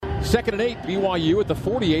2nd and 8, BYU at the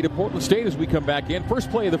 48 of Portland State as we come back in. First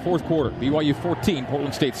play of the fourth quarter. BYU 14,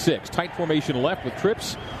 Portland State 6. Tight formation left with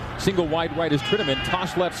trips. Single wide right is Trineman.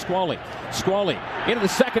 Toss left, Squally. Squally into the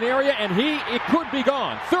second area, and it could be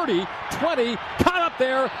gone. 30, 20, caught up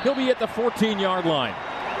there. He'll be at the 14-yard line.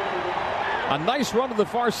 A nice run to the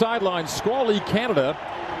far sideline. Squally, Canada,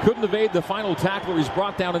 couldn't evade the final tackler. He's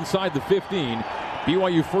brought down inside the 15.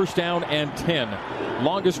 BYU first down and 10.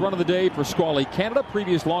 Longest run of the day for Squally, Canada.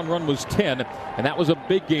 Previous long run was 10, and that was a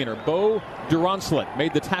big gainer. Bo Duronslet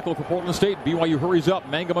made the tackle for Portland State. BYU hurries up.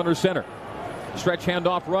 Mangum under center. Stretch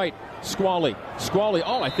handoff right. Squally.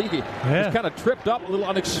 I think he was kind of tripped up a little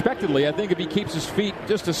unexpectedly. I think if he keeps his feet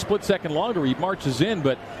just a split second longer, he marches in,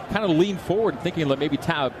 but kind of leaned forward thinking that maybe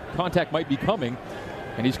contact might be coming,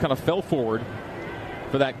 and he's kind of fell forward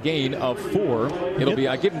for that gain of 4. It'll be,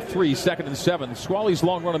 I give him 3, 2nd and 7. Squally's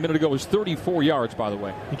long run a minute ago was 34 yards, by the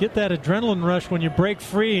way. You get that adrenaline rush when you break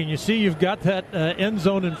free and you see you've got that end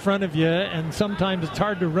zone in front of you, and sometimes it's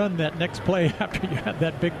hard to run that next play after you had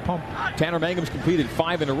that big pump. Tanner Mangum's completed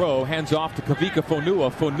 5 in a row. Hands off to Kavika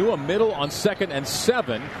Fonua. Fonua middle on 2nd and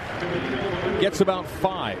 7. Gets about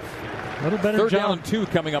 5. A little better 3rd job. down and 2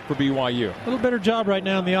 coming up for BYU. A little better job right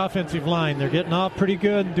now on the offensive line. They're getting off pretty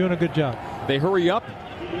good and doing a good job. They hurry up.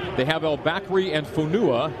 They have El Bakri and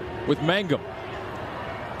Fonua with Mangum.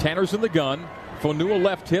 Tanner's in the gun. Fonua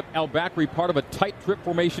left hip. El Bakri part of a tight trip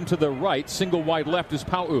formation to the right. Single wide left is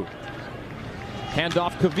Pau'u.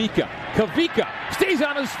 Handoff Kavika. Kavika stays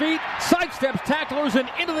on his feet, sidesteps tacklers and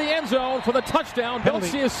into the end zone for the touchdown. Penalty.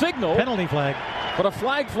 Don't see a signal. Penalty flag. But a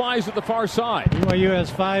flag flies at the far side. BYU has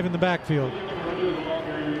 5 in the backfield.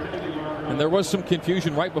 And there was some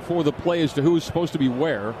confusion right before the play as to who was supposed to be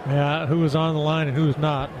where. Yeah, who was on the line and who was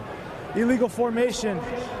not. Illegal formation.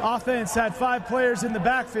 Offense had 5 players in the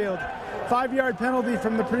backfield. 5-yard penalty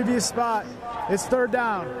from the previous spot. It's 3rd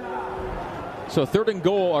down. So 3rd and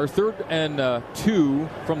goal, or 3rd and 2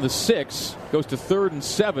 from the 6 goes to 3rd and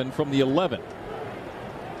 7 from the 11.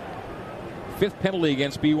 5th penalty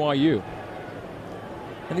against BYU.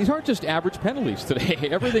 And these aren't just average penalties today.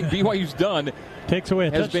 Everything BYU's done takes away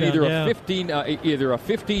a has touchdown, been either a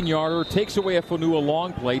 15-yarder, takes away a Fonua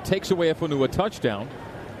long play, takes away a Fonua touchdown.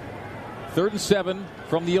 3rd and 7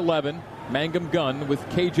 from the 11. Mangum gun with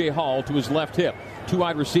KJ Hall to his left hip. 2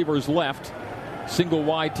 wide receivers left. Single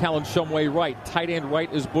wide, Talon Shumway right. Tight end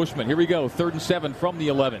right is Bushman. Here we go. 3rd and 7 from the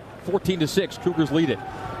 11. 14-6. Cougars lead it.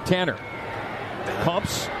 Tanner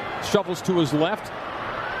pumps, shuffles to his left.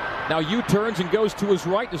 Now U-turns and goes to his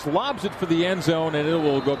right, just lobs it for the end zone, and it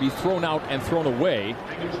will be thrown out and thrown away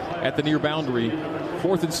at the near boundary.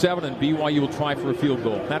 4th and 7, and BYU will try for a field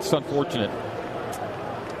goal. That's unfortunate.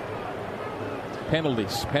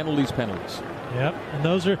 Penalties. Yep, and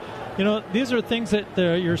those are, these are things that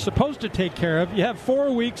you're supposed to take care of. You have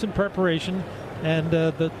 4 weeks in preparation, and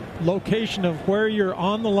the location of where you're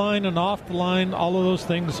on the line and off the line, all of those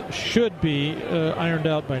things should be ironed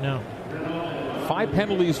out by now. 5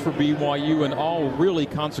 penalties for BYU, and all really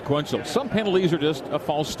consequential. Some penalties are just a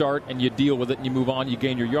false start, and you deal with it, and you move on, you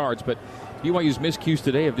gain your yards. But BYU's miscues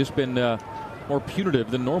today have just been more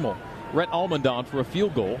punitive than normal. Rhett Almond on for a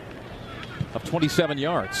field goal of 27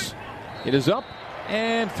 yards. It is up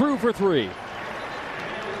and through for 3.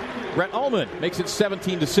 Rhett Almond makes it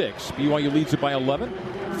 17-6. BYU leads it by 11.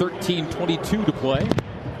 13:22 to play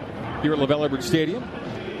here at LaVell Edwards Stadium.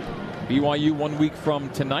 BYU 1 week from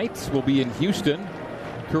tonight will be in Houston,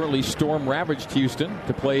 currently storm-ravaged Houston,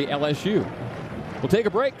 to play LSU. We'll take a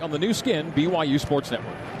break on the new skin, BYU Sports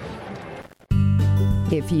Network.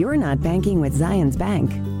 If you're not banking with Zions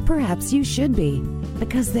Bank, perhaps you should be,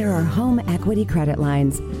 because there are home equity credit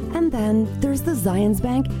lines. And then there's the Zions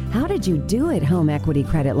Bank How Did You Do It home equity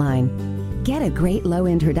credit line. Get a great low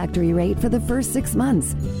introductory rate for the first 6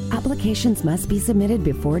 months. Applications must be submitted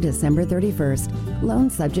before December 31st. Loan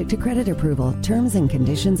subject to credit approval. Terms and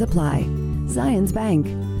conditions apply. Zions Bank.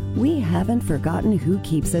 We haven't forgotten who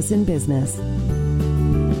keeps us in business.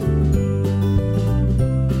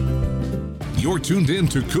 You're tuned in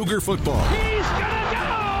to Cougar Football. He's gonna go!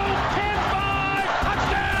 10-5,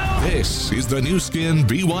 touchdown! This is the new skin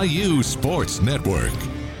BYU Sports Network.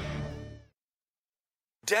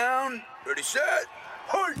 Down, ready, set,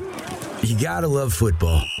 hey! You gotta love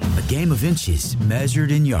football. A game of inches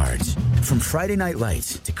measured in yards. From Friday night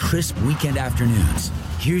lights to crisp weekend afternoons,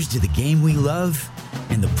 here's to the game we love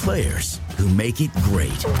and the players who make it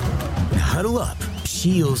great. Now huddle up.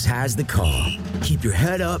 Shields has the call. Keep your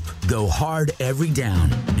head up, go hard every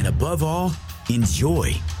down, and above all,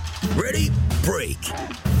 enjoy. Ready? Break.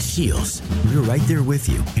 Shields, we're right there with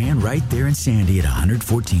you, and right there in Sandy at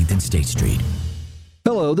 114th and State Street.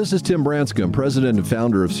 Hello, this is Tim Branscombe, president and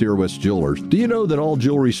founder of Sierra West Jewelers. Do you know that all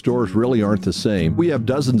jewelry stores really aren't the same? We have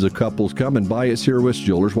dozens of couples come and buy at Sierra West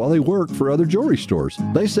Jewelers while they work for other jewelry stores.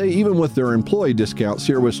 They say even with their employee discount,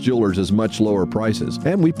 Sierra West Jewelers has much lower prices,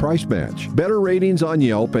 and we price match. Better ratings on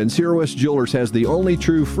Yelp, and Sierra West Jewelers has the only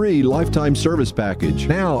true free lifetime service package.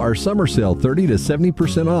 Now, our summer sale 30 to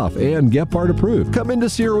 70% off and Gephardt approved. Come into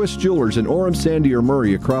Sierra West Jewelers in Orem, Sandy, or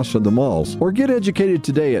Murray across from the malls, or get educated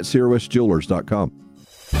today at SierraWestJewelers.com.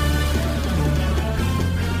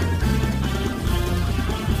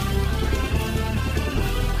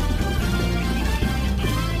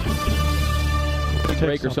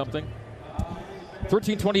 Break or something.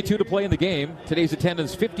 13:22 to play in the game. Today's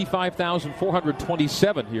attendance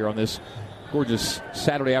 55,427 here on this gorgeous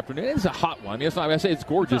Saturday afternoon. It's a hot one. It's not, I say it's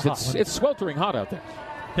gorgeous. It's sweltering hot out there.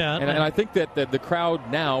 Yeah, and I think that the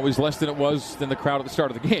crowd now is less than it was than the crowd at the start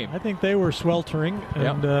of the game. I think they were sweltering,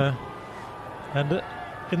 and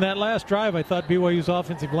in that last drive, I thought BYU's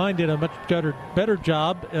offensive line did a much better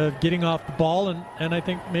job of getting off the ball, and I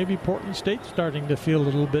think maybe Portland State's starting to feel a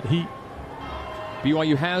little bit heat.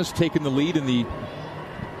 BYU has taken the lead in the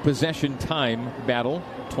possession time battle,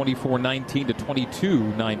 24-19 to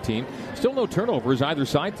 22-19. Still no turnovers either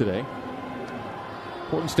side today.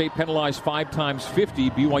 Portland State penalized 5 times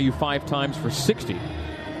 50, BYU 5 times for 60.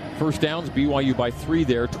 First downs, BYU by 3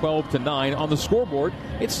 there, 12-9. On the scoreboard,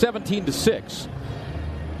 it's 17-6.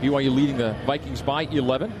 BYU leading the Vikings by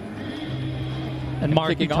 11. And Mark,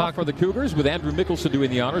 kicking off for the Cougars with Andrew Mickelson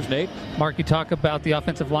doing the honors. Nate? Mark, you talk about the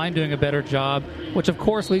offensive line doing a better job, which of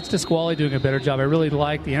course leads to Squally doing a better job. I really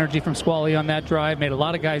like the energy from Squally on that drive. Made a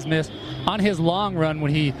lot of guys miss. On his long run,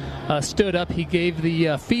 when he stood up, he gave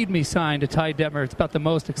the feed me sign to Ty Detmer. It's about the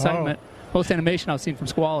most excitement, most animation I've seen from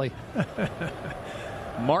Squally.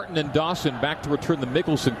 Martin and Dawson back to return the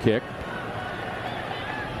Mickelson kick.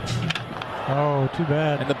 Oh, too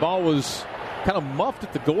bad. And the ball was kind of muffed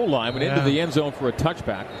at the goal line, went into the end zone for a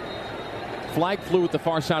touchback. Flag flew at the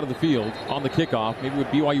far side of the field on the kickoff. Maybe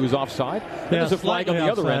BYU was offside. There's a flag on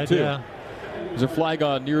the other end, too. Yeah. There's a flag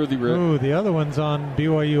near the rim. Ooh, the other one's on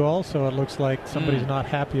BYU also. It looks like somebody's not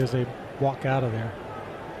happy as they walk out of there.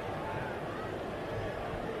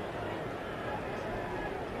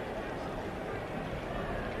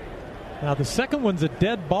 Now, the second one's a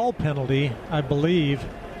dead ball penalty, I believe.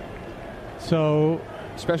 So,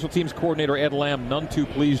 special teams coordinator Ed Lamb none too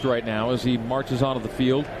pleased right now as he marches onto the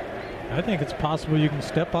field. I think it's possible you can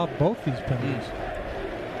step off both these penalties.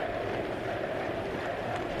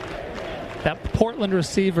 That Portland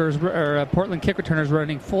receivers or Portland kick returner is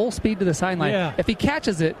running full speed to the sideline. Yeah. If he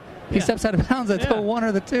catches it, he steps out of bounds until one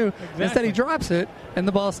or the two. Exactly. Instead, he drops it, and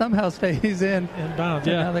the ball somehow stays in bounds.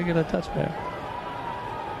 And now they get a touchback.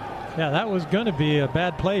 Yeah, that was going to be a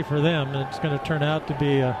bad play for them, and it's going to turn out to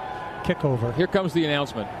be a kickover. Here comes the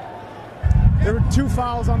announcement. There were 2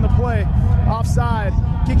 fouls on the play. Offside.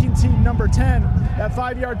 Kicking team number 10. That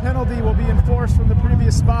 5-yard penalty will be enforced from the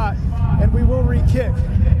previous spot, and we will re-kick.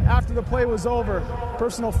 After the play was over,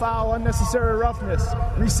 personal foul, unnecessary roughness.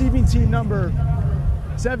 Receiving team number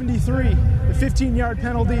 73. The 15-yard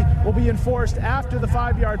penalty will be enforced after the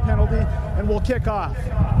 5-yard penalty, and we'll kick off.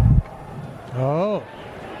 Oh.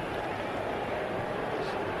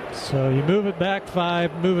 So you move it back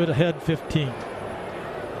 5, move it ahead 15.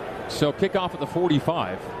 So kickoff at the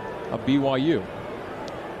 45 of BYU.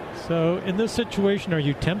 So in this situation, are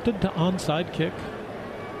you tempted to onside kick?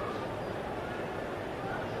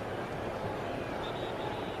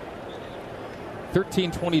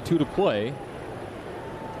 $13:22 to play.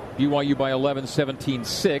 BYU by 11,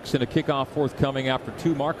 17-6, and a kickoff forthcoming after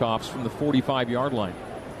 2 mark-offs from the 45-yard line.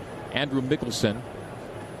 Andrew Mickelson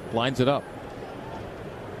lines it up.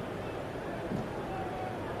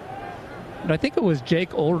 I think it was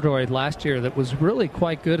Jake Oldroyd last year that was really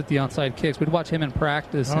quite good at the onside kicks. We'd watch him in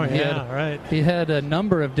practice. Oh, and he had a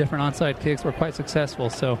number of different onside kicks were quite successful.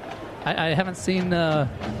 So I haven't seen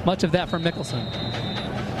much of that from Mickelson.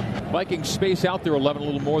 Vikings space out there 11, a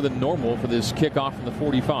little more than normal for this kickoff from the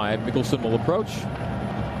 45. Mickelson will approach.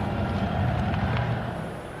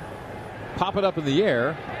 Pop it up in the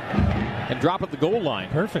air and drop at the goal line.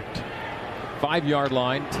 Perfect. 5-yard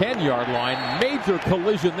line, 10-yard line. Major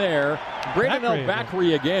collision there. Brandon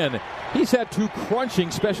El-Bakri again. He's had 2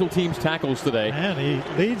 crunching special teams tackles today. Man, he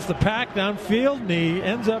leads the pack downfield, and he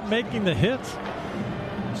ends up making the hits.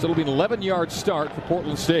 So it'll be an 11-yard start for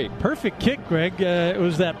Portland State. Perfect kick, Greg. It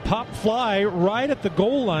was that pop fly right at the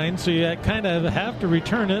goal line, so you kind of have to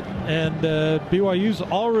return it. And BYU's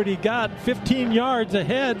already got 15 yards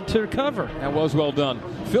ahead to cover. That was well done.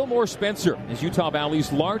 Fillmore Spencer is Utah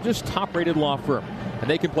Valley's largest top-rated law firm. And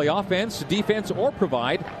they can play offense, defense, or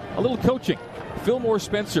provide a little coaching. Fillmore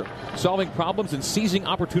Spencer, solving problems and seizing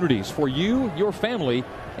opportunities for you, your family,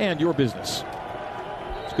 and your business.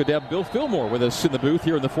 It's good to have Bill Fillmore with us in the booth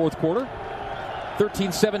here in the fourth quarter.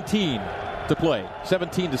 13-17 to play.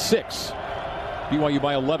 17-6. BYU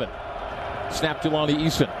by 11. Snap Jelani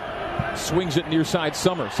Eason. Swings it near side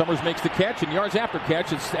Summers. Summers makes the catch, and yards after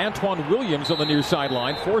catch, it's Antoine Williams on the near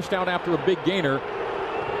sideline. Forced out after a big gainer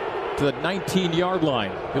to the 19-yard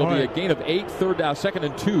line. It'll be a gain of 8, second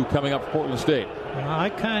and 2 coming up for Portland State.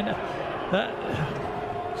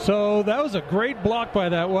 So that was a great block by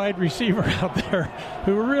that wide receiver out there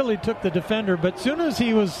who really took the defender. But as soon as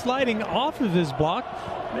he was sliding off of his block,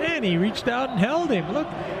 man, he reached out and held him. Look,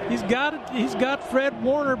 he's got Fred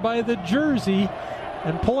Warner by the jersey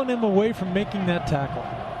and pulling him away from making that tackle.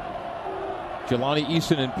 Jelani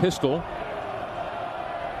Eason in pistol.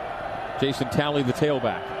 Jason Talley, the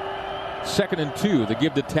tailback. Second and 2, the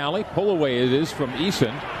give to Talley. Pull away it is from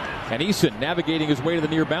Eason. And Eason navigating his way to the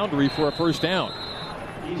near boundary for a first down.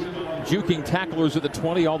 Juking tacklers at the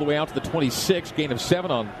 20 all the way out to the 26. Gain of 7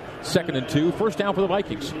 on second and 2. First down for the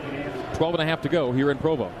Vikings. 12.5 to go here in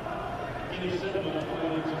Provo.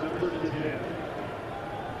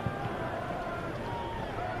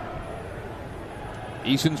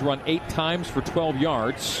 Eason's run 8 times for 12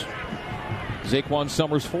 yards. Zaquan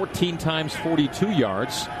Summers 14 times 42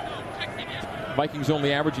 yards. Vikings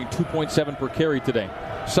only averaging 2.7 per carry today.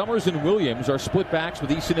 Summers and Williams are split backs with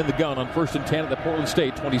Eason in the gun on 1st and 10 at the Portland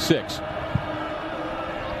State 26.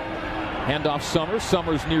 Handoff Summers.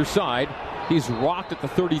 Summers near side. He's rocked at the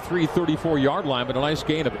 33-34 yard line, but a nice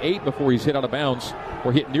gain of 8 before he's hit out of bounds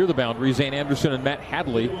or hit near the boundary. Zane Anderson and Matt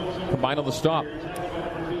Hadley combined on the stop.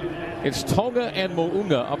 It's Tonga and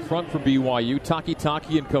Mo'unga up front for BYU. Taki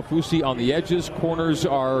and Kaufusi on the edges. Corners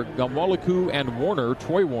are Gamwalaku and Warner,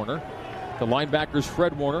 Troy Warner. The linebackers,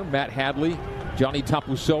 Fred Warner, Matt Hadley, Johnny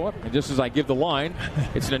Tapusoa. And just as I give the line,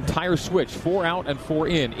 it's an entire switch. 4 out and 4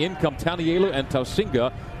 in. In come Tanielu and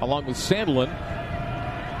Tausinga, along with Sandlin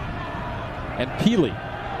and Peely.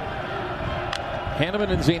 Hanneman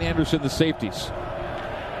and Zane Anderson, the safeties.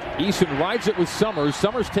 Eason rides it with Summers.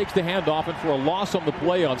 Summers takes the handoff, and for a loss on the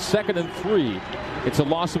play on 2nd and 3. It's a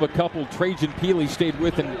loss of a couple. Trajan Peely stayed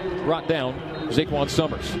with and brought down Zaquan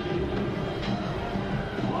Summers.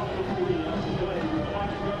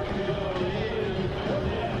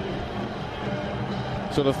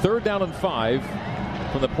 So the 3rd down and 5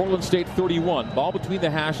 from the Portland State 31. Ball between the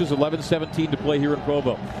hashes, 11-17 to play here in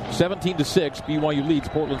Provo. 17-6, BYU leads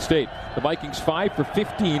Portland State. The Vikings 5 for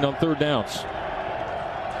 15 on 3rd downs.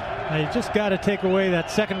 Now you just got to take away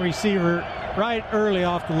that second receiver right early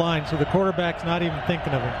off the line so the quarterback's not even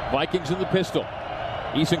thinking of him. Vikings in the pistol.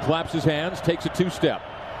 Eason claps his hands, takes a 2-step.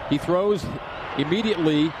 He throws,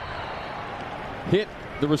 immediately hit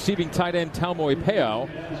the receiving tight end Talmoi Peau.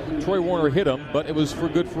 Troy Warner hit him, but it was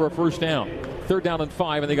good for a first down. 3rd down and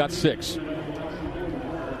 5, and they got 6.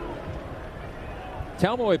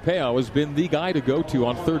 Talmoi Peau has been the guy to go to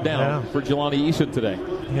on 3rd down for Jelani Eason today.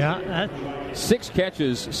 Yeah. 6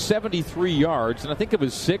 catches, 73 yards, and I think it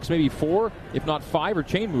was 6, maybe 4, if not 5, are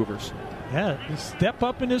chain movers. Yeah, step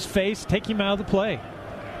up in his face, take him out of the play.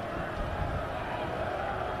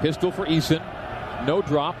 Pistol for Eason. No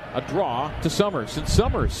drop, a draw to Summers. And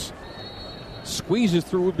Summers squeezes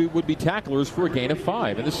through would be tacklers for a gain of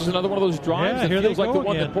 5. And this is another one of those drives that feels like the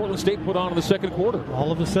one that Portland State put on in the second quarter.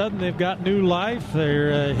 All of a sudden, they've got new life.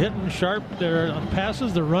 They're hitting sharp. They're on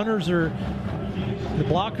passes. The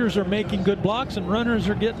blockers are making good blocks, and runners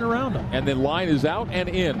are getting around them. And then line is out and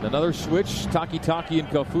in. Another switch. Taki and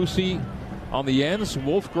Kaufusi on the ends.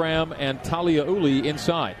 Wolfgram and Talia Uli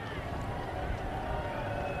inside.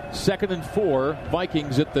 2nd and 4,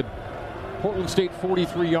 Vikings at the Portland State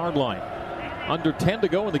 43-yard line. Under 10 to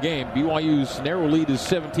go in the game. BYU's narrow lead is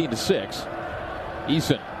 17-6.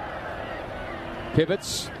 Eason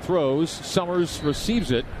pivots, throws. Summers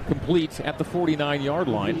receives it, complete at the 49-yard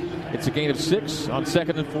line. It's a gain of 6 on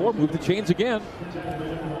 2nd and 4. Move the chains again.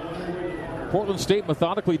 Portland State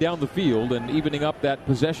methodically down the field and evening up that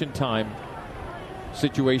possession time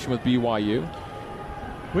situation with BYU.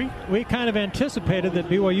 We kind of anticipated that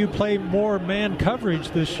BYU play more man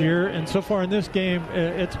coverage this year, and so far in this game,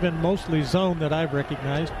 it's been mostly zone that I've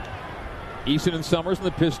recognized. Eason and Summers in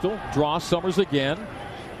the pistol. Draw Summers again.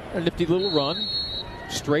 A nifty little run.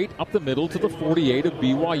 Straight up the middle to the 48 of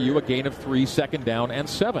BYU. A gain of 3, 2nd down and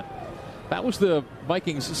 7. That was the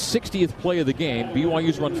Vikings' 60th play of the game.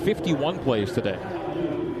 BYU's run 51 plays today.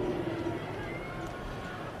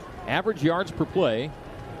 Average yards per play.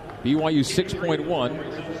 BYU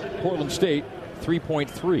 6.1, Portland State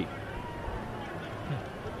 3.3.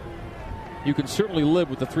 You can certainly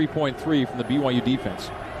live with the 3.3 from the BYU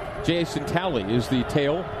defense. Jason Talley is the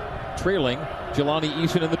tail, trailing Jelani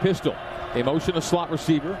Eason in the pistol. They motion a slot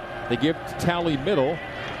receiver. They give to Talley middle,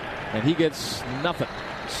 and he gets nothing.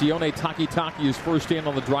 Sione Takitaki is first in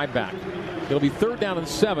on the drive back. It'll be 3rd down and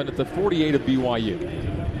 7 at the 48 of BYU.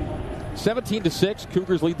 17-6,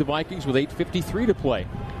 Cougars lead the Vikings with 8:53 to play.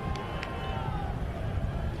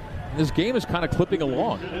 And this game is kind of clipping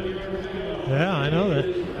along. Yeah, I know that.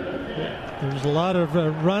 There's a lot of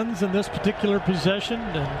runs in this particular possession,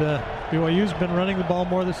 and BYU's been running the ball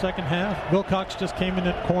more the second half. Wilcox just came in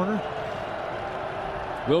at corner.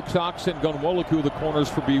 Wilcox and Gunwolaku the corners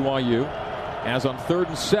for BYU. As on 3rd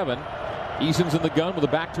and 7, Eason's in the gun with a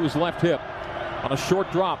back to his left hip. On a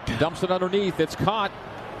short drop, dumps it underneath. It's caught.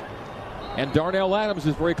 And Darnell Adams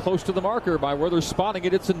is very close to the marker by where they're spotting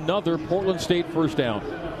it. It's another Portland State first down.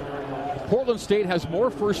 Portland State has more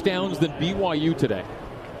first downs than BYU today.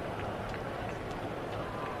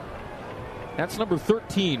 That's number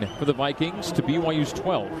 13 for the Vikings to BYU's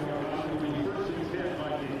 12.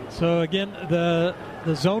 So again, the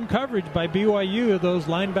zone coverage by BYU, those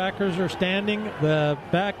linebackers are standing. The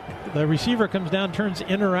receiver comes down, turns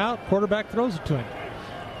in or out. Quarterback throws it to him.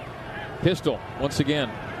 Pistol once again.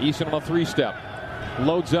 Eason on a 3-step.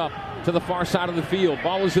 Loads up to the far side of the field.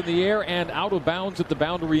 Ball is in the air and out of bounds at the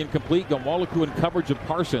boundary, incomplete. Gunwolaku in coverage of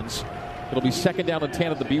Parsons. It'll be 2nd down and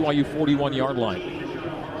 10 at the BYU 41-yard line.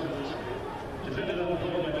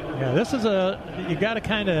 Yeah, this is you got to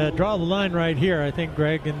kind of draw the line right here, I think,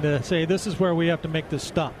 Greg, and say this is where we have to make this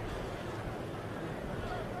stop.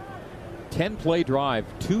 10-play drive,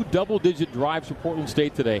 2 double-digit drives for Portland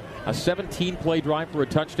State today. A 17-play drive for a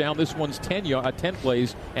touchdown. This one's 10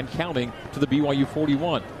 plays and counting to the BYU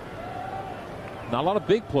 41. Not a lot of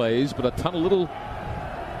big plays, but a ton of little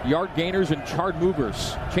yard gainers and chain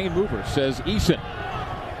movers, says Eason.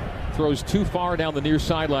 Throws too far down the near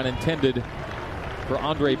sideline, intended for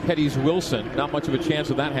Andre Pettis-Wilson. Not much of a chance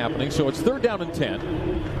of that happening. So it's 3rd down and 10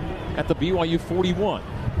 at the BYU 41.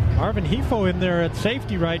 Marvin Hefo in there at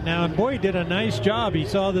safety right now, and boy, he did a nice job. He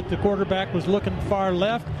saw that the quarterback was looking far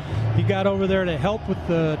left. He got over there to help with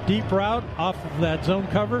the deep route off of that zone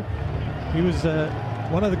cover. He was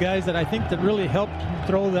one of the guys that I think that really helped him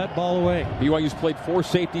throw that ball away. BYU's played 4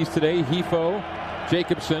 safeties today. Hefo,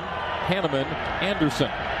 Jacobson, Hanneman,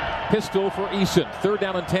 Anderson. Pistol for Eason. 3rd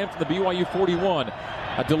down and 10 from the BYU 41.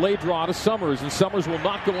 A delayed draw to Summers, and Summers will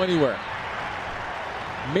not go anywhere.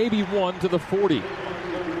 Maybe 1 to the 40.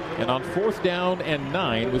 And on 4th down and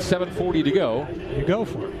 9 with 7:40 to go, you go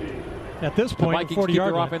for it. At this point, the Vikings keep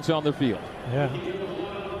their offense on their field. Yeah.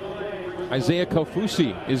 Isaiah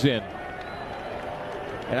Kofusi is in,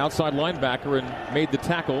 an outside linebacker, and made the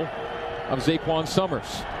tackle of Zaquan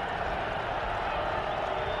Summers.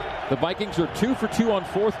 The Vikings are 2 for 2 on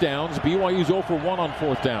 4th downs. BYU's 0 for 1 on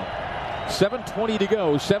 4th down. 7:20 to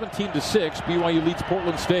go, 17-6. BYU leads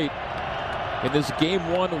Portland State in this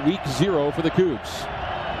Game 1, Week 0 for the Cougs.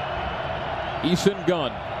 Eason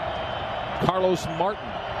gun. Carlos Martin,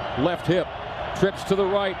 left hip. Trips to the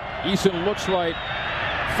right. Eason looks right.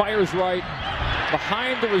 Fires right.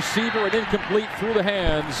 Behind the receiver and incomplete through the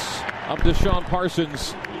hands of Deshaun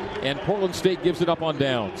Parsons. And Portland State gives it up on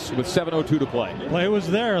downs with 7:02 to play. Play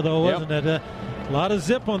was there, though, wasn't it? A lot of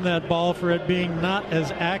zip on that ball for it being not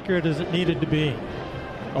as accurate as it needed to be.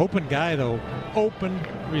 Open guy, though. Open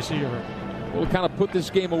receiver. We'll kind of put this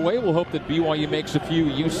game away. We'll hope that BYU makes a few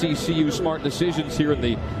UCCU smart decisions here in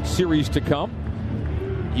the series to come.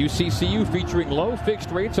 UCCU featuring low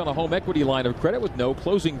fixed rates on a home equity line of credit with no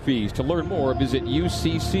closing fees. To learn more, visit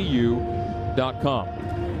uccu.com.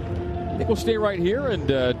 I think we'll stay right here and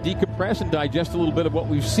decompress and digest a little bit of what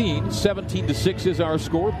we've seen. 17-6 is our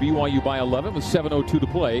score. BYU by 11 with 7:02 to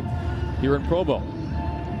play here in Provo.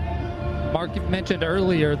 Mark, you mentioned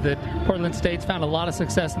earlier that Portland State's found a lot of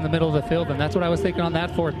success in the middle of the field, and that's what I was thinking on that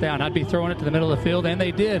 4th down. I'd be throwing it to the middle of the field, and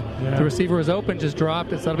they did. Yeah. The receiver was open, just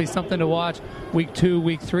dropped it, so that'll be something to watch week 2,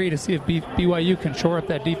 week 3 to see if BYU can shore up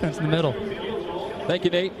that defense in the middle. Thank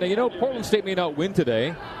you, Nate. Now, Portland State may not win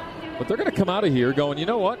today, but they're going to come out of here going, you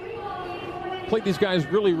know what? Played these guys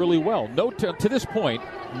really, really well. To this point,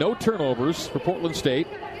 no turnovers for Portland State.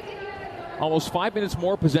 Almost 5 minutes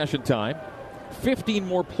more possession time. 15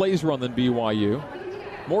 more plays run than BYU.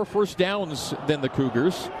 More first downs than the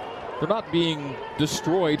Cougars. They're not being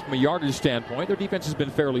destroyed from a yardage standpoint. Their defense has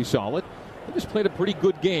been fairly solid. They just played a pretty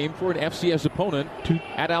good game for an FCS opponent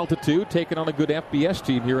at altitude, taking on a good FBS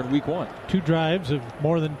team here in week 1. 2 drives of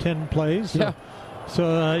more than 10 plays. So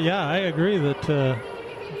I agree that,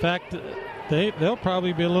 in fact, they'll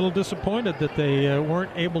probably be a little disappointed that they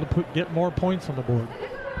weren't able to get more points on the board.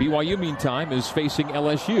 BYU, meantime, is facing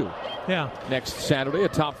LSU. Yeah. Next Saturday, a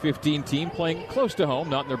top 15 team playing close to home,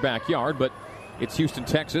 not in their backyard, but it's Houston,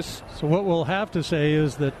 Texas. So what we'll have to say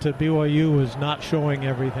is that BYU is not showing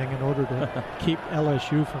everything in order to keep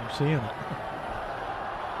LSU from seeing it.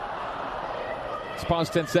 Let's pause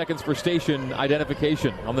 10 seconds for station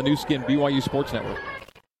identification on the new skin BYU Sports Network.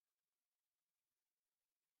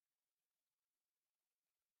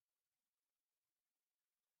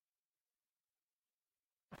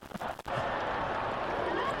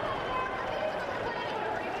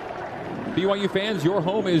 BYU fans, your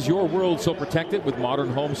home is your world, so protect it with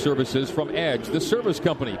modern home services from Edge, the service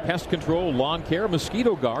company. Pest control, lawn care,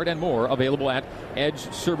 mosquito guard, and more available at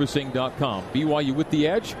edgeservicing.com. BYU with the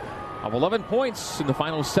edge of 11 points in the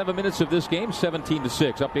final 7 minutes of this game,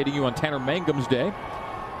 17-6. Updating you on Tanner Mangum's day.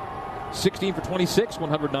 16 for 26,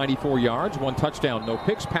 194 yards, 1 touchdown, no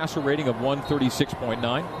picks, passer rating of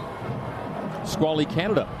 136.9. Squally,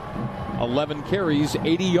 Canada, 11 carries,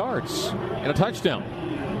 80 yards, and a touchdown.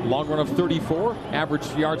 Long run of 34,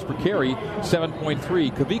 average yards per carry,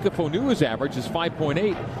 7.3. Kavika Fonua's average is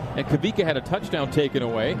 5.8, and Kavika had a touchdown taken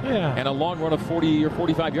away and a long run of 40 or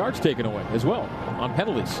 45 yards taken away as well on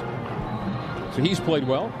penalties. So he's played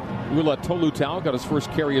well. Willa Tolutau got his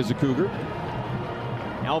first carry as a Cougar.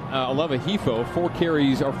 Aleva Hifo,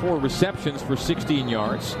 4 receptions for 16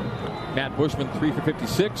 yards. Matt Bushman, 3 for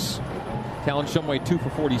 56. Talon Shumway, 2 for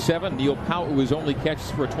 47. Neil Pau'u's only catches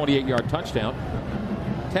for a 28-yard touchdown.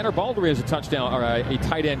 Tanner Baldry has a touchdown, or a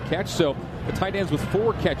tight end catch, so the tight ends with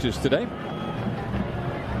 4 catches today.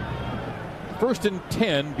 1st and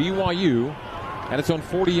 10, BYU at its own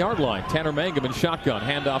 40-yard line. Tanner Mangum in shotgun,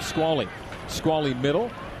 handoff Squally. Squally middle,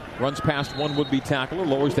 runs past one would-be tackler,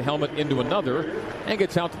 lowers the helmet into another, and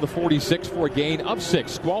gets out to the 46 for a gain of 6.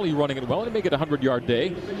 Squally running it well, and make it a 100-yard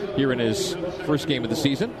day here in his first game of the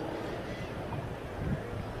season.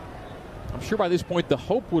 I'm sure by this point the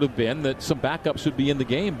hope would have been that some backups would be in the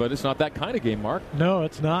game, but it's not that kind of game, Mark. No,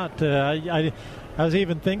 it's not. I was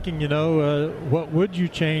even thinking, what would you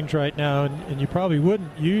change right now? And you probably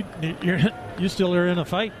wouldn't. You still are in a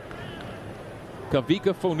fight.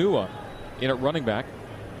 Kavika Fonua in at running back.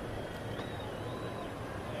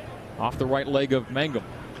 Off the right leg of Mangum.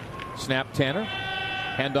 Snap Tanner.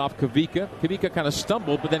 Handoff Kavika. Kavika kind of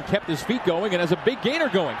stumbled, but then kept his feet going and has a big gainer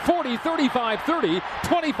going. 40, 35, 30,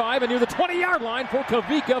 25, and near the 20-yard line for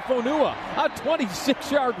Kavika Fonua. A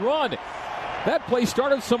 26-yard run. That play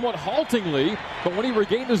started somewhat haltingly, but when he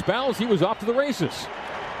regained his balance, he was off to the races.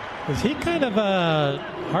 Is he kind of a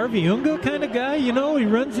Harvey Unga kind of guy? He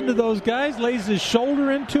runs into those guys, lays his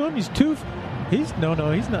shoulder into him. He's not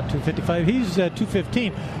 255. He's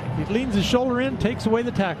 215. He leans his shoulder in, takes away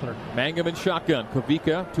the tackler. Mangum in shotgun.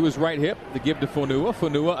 Kavika to his right hip. The give to Fonua.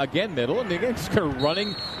 Fonua again middle. And again just kind of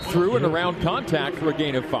running through and around contact for a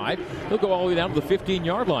gain of 5. He'll go all the way down to the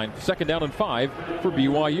 15-yard line. 2nd down and 5 for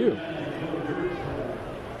BYU.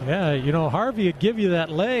 Yeah, Harvey would give you that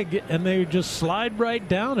leg, and they would just slide right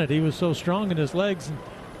down it. He was so strong in his legs. And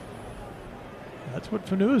that's what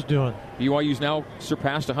Fonua's doing. BYU's now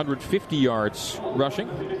surpassed 150 yards rushing.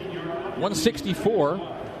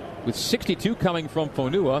 164 with 62 coming from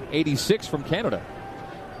Fonua, 86 from Canada.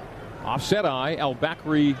 Offset eye,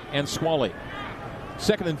 Al-Bakri and Squally.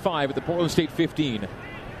 2nd and 5 at the Portland State 15.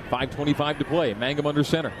 5:25 to play. Mangum under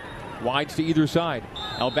center. Wides to either side.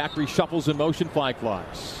 Al-Bakri shuffles in motion, flag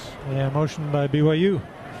flies. Yeah, motion by BYU.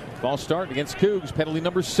 Ball start against Cougs, penalty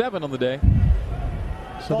number 7 on the day.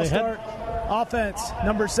 So Ball start, offense,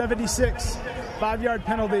 number 76, 5-yard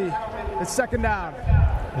penalty. It's 2nd down.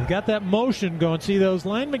 They've got that motion going. See, those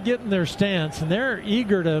linemen get in their stance, and they're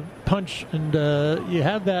eager to punch. And you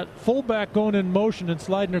have that fullback going in motion and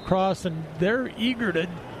sliding across, and they're eager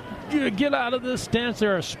to get out of this stance.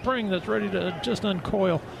 They're a spring that's ready to just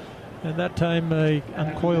uncoil. And that time,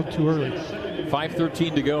 uncoiled too early.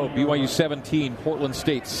 5:13 to go. BYU 17, Portland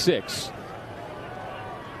State 6.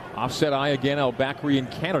 Offset eye again, Al-Bakri in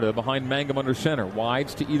Canada behind Mangum under center.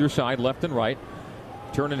 Wides to either side, left and right.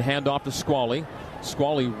 Turn and hand off to Squally.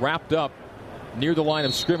 Squally wrapped up near the line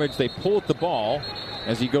of scrimmage. They pull at the ball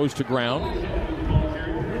as he goes to ground.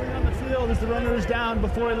 On the field as the runner is down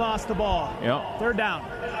before he lost the ball. Yeah. 3rd down.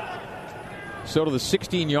 So to the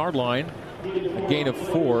 16-yard line. A gain of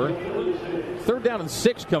 4. 3rd down and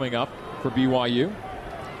 6 coming up for BYU.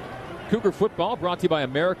 Cougar football brought to you by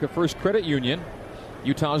America First Credit Union,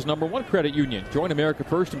 Utah's #1 credit union. Join America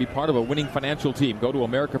First and be part of a winning financial team. Go to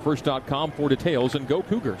americafirst.com for details and go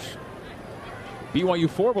Cougars. BYU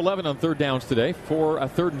 4 of 11 on 3rd downs today for a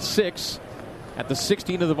 3rd and 6 at the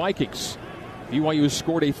 16 of the Vikings. BYU has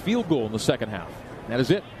scored a field goal in the second half. That is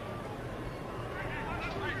it.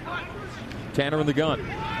 Tanner in the gun.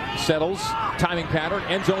 Settles, timing pattern,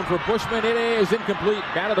 end zone for Bushman. It is incomplete,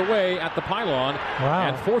 batted away at the pylon. Wow.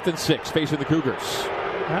 And 4th and 6 facing the Cougars.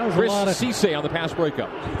 That was Chris a lot of Cisse on the pass breakup.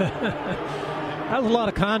 That was a lot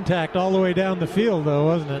of contact all the way down the field, though,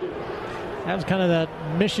 wasn't it? That was kind of that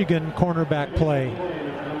Michigan cornerback play.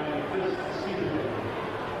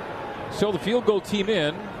 So the field goal team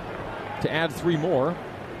in to add 3 more.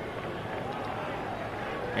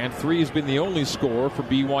 And 3 has been the only score for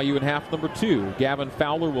BYU in half number 2. Gavin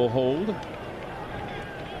Fowler will hold.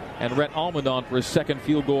 And Rhett Almond on for his second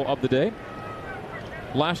field goal of the day.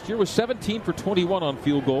 Last year was 17 for 21 on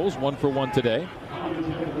field goals, 1 for 1 today.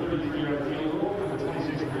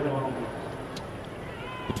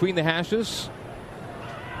 Between the hashes,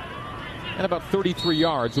 and about 33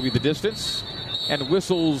 yards will be the distance, and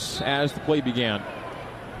whistles as the play began.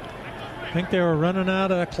 I think they were running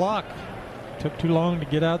out of clock. Took too long to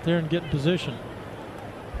get out there and get in position.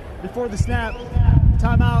 Before the snap,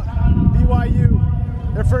 timeout,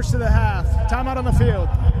 BYU, they're first of the half. Timeout on the field.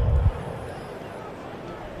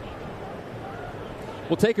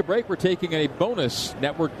 We'll take a break. We're taking a bonus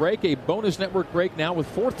network break. A bonus network break now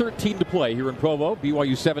with 4:13 to play here in Provo.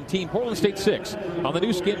 BYU 17, Portland State 6 on the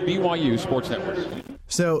new skin BYU Sports Network.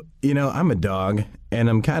 So, I'm a dog, and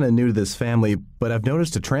I'm kind of new to this family, but I've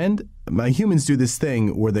noticed a trend. My humans do this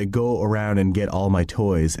thing where they go around and get all my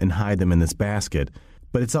toys and hide them in this basket,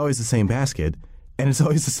 but it's always the same basket, and it's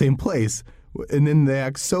always the same place, and then they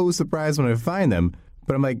act so surprised when I find them,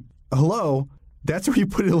 but I'm like, hello, that's where you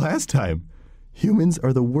put it last time. Humans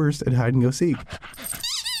are the worst at hide and go seek.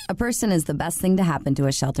 A person is the best thing to happen to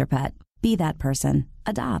a shelter pet. Be that person.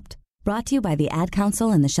 Adopt. Brought to you by the Ad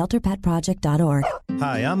Council and the ShelterPetProject.org.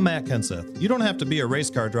 Hi, I'm Matt Kenseth. You don't have to be a race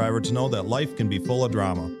car driver to know that life can be full of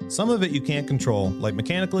drama. Some of it you can't control, like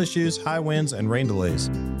mechanical issues, high winds, and rain delays.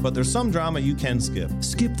 But there's some drama you can skip.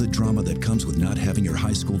 Skip the drama that comes with not having your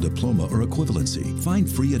high school diploma or equivalency. Find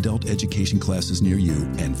free adult education classes near you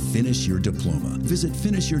and finish your diploma. Visit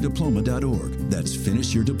finishyourdiploma.org. That's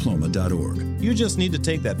finishyourdiploma.org. You just need to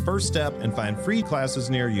take that first step and find free classes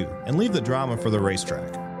near you and leave the drama for the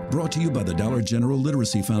racetrack. Brought to you by the Dollar General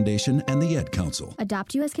Literacy Foundation and the Ed Council.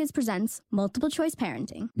 Adopt US Kids presents Multiple Choice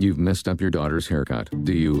Parenting. You've messed up your daughter's haircut.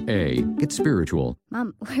 Do you A, get spiritual?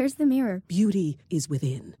 Mom, where's the mirror? Beauty is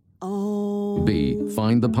within. Oh. B,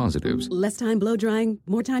 find the positives. Less time blow drying,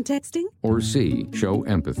 more time texting? Or C, show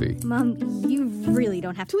empathy. Mom, you really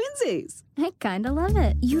don't have to. Twinsies. I kinda love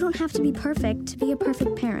it. You don't have to be perfect to be a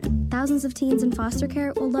perfect parent. Thousands of teens in foster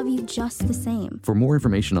care will love you just the same. For more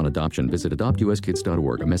information on adoption, visit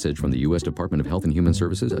adoptuskids.org. A message from the U.S. Department of Health and Human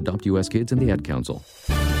Services, Adopt U.S. Kids, and the Ad Council.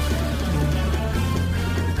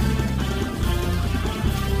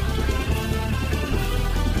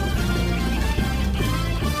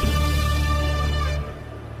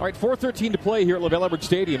 All right, 4:13 to play here at LaBelle Edwards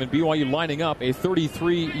Stadium, and BYU lining up a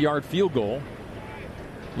 33-yard field goal,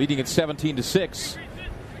 leading at 17-6.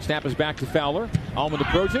 Snap is back to Fowler. Almond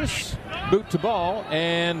approaches, boot to ball,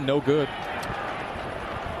 and no good.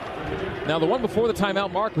 Now the one before the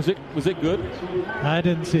timeout, Mark, was it good? I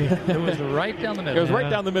didn't see it. It was right down the middle. It was right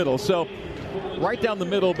down the middle. So right down the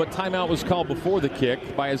middle, but timeout was called before the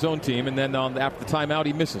kick by his own team, and then after the timeout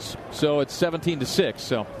he misses. So it's 17-6.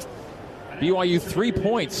 So BYU 3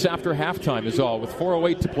 points after halftime is all, with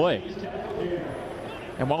 4:08 to play.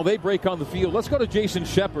 And while they break on the field, let's go to Jason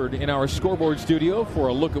Shepard in our scoreboard studio for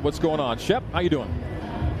a look at what's going on. Shep, how you doing?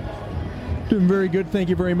 Doing very good. Thank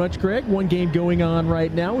you very much, Greg. One game going on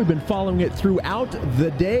right now. We've been following it throughout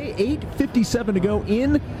the day. 8:57 to go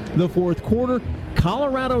in the fourth quarter.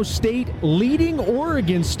 Colorado State leading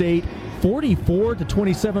Oregon State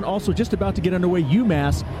 44-27. Also just about to get underway,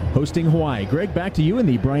 UMass hosting Hawaii. Greg, back to you in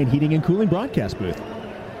the Bryant Heating and Cooling broadcast booth.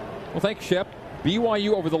 Well, thanks, Shep.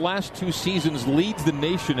 BYU over the last 2 seasons leads the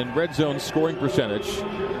nation in red zone scoring percentage.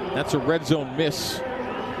 That's a red zone miss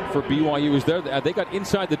for BYU. They got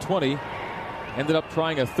inside the 20, ended up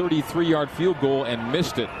trying a 33-yard field goal and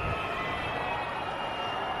missed it.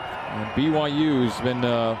 And BYU's been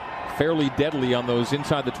fairly deadly on those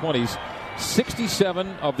inside the 20s. 67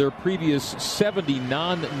 of their previous 70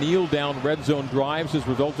 non-kneel-down red zone drives has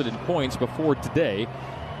resulted in points before today.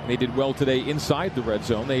 They did well today inside the red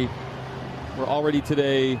zone. They were already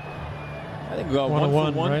today, I think, 1 for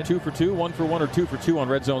 1, right? 2 for 2, 1 for 1 or 2 for 2 on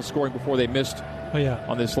red zone scoring before they missed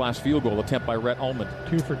on this last field goal attempt by Rhett Almond.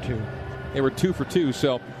 2 for 2. They were 2 for 2.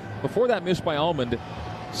 So before that miss by Almond,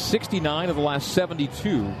 69 of the last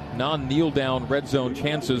 72 non-kneel-down red zone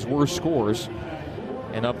chances were scores.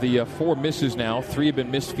 And of the 4 misses now, 3 have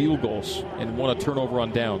been missed field goals and 1 a turnover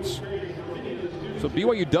on downs. So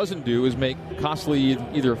BYU doesn't do is make costly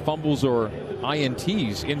either fumbles or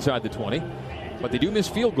INTs inside the 20. But they do miss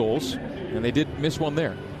field goals, and they did miss one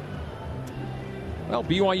there. Well,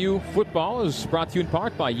 BYU football is brought to you in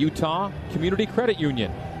part by Utah Community Credit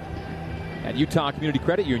Union. At Utah Community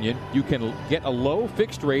Credit Union, you can get a low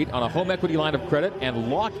fixed rate on a home equity line of credit and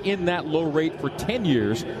lock in that low rate for 10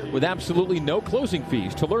 years with absolutely no closing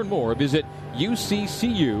fees. To learn more, visit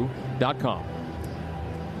uccu.com.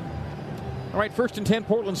 All right, 1st and 10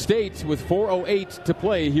 Portland State with 4:08 to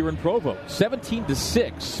play here in Provo.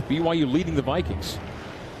 17-6, BYU leading the Vikings.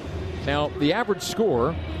 Now, the average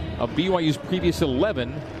score of BYU's previous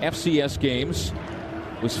 11 FCS games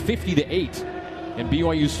was 50-8 in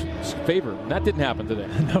BYU's favor. That didn't happen today.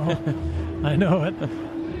 No, I know it.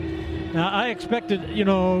 Now, I expected,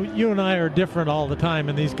 you and I are different all the time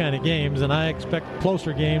in these kind of games, and I expect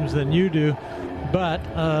closer games than you do. But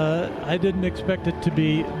I didn't expect it to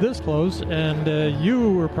be this close, and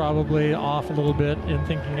you were probably off a little bit in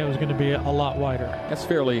thinking it was going to be a lot wider. That's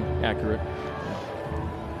fairly accurate.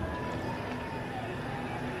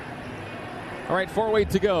 All right, 4:08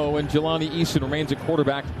 to go, and Jelani Eason remains at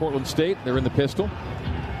quarterback for Portland State. They're in the pistol.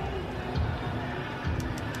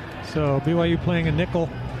 So BYU playing a nickel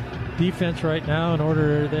defense right now in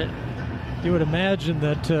order that you would imagine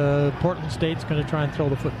that Portland State's going to try and throw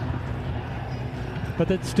the football. But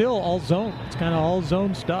it's still all zone. It's kind of all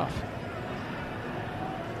zone stuff.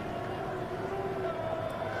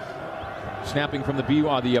 Snapping from the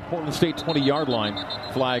Portland State 20-yard line.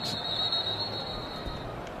 Flags.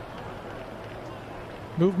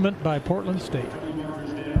 Movement by Portland State.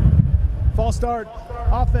 False start.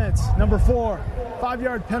 Offense, number 4.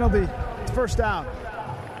 5-yard penalty. First down.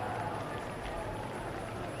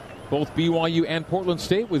 Both BYU and Portland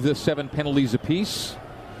State with the 7 penalties apiece.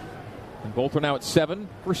 And both are now at 7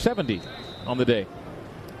 for 70 on the day.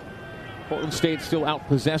 Portland State still out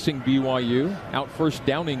possessing BYU, out first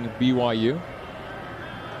downing BYU,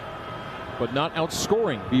 but not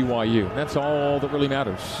outscoring BYU. That's all that really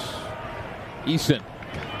matters. Eason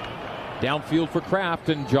downfield for Kraft,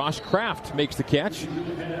 and Josh Kraft makes the catch.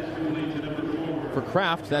 For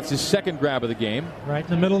Kraft, that's his second grab of the game. Right in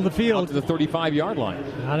the middle of the field. Up to the 35-yard line.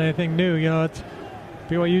 Not anything new. It's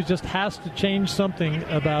BYU just has to change something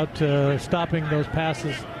about stopping those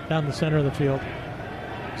passes down the center of the field.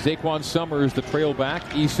 Zaquan Summers, the trail back.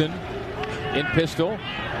 Eason in pistol.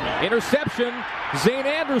 Interception. Zane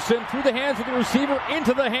Anderson through the hands of the receiver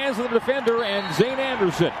into the hands of the defender, and Zane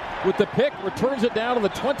Anderson with the pick returns it down to the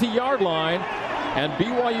 20-yard line. And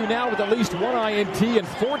BYU now with at least one INT in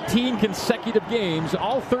 14 consecutive games,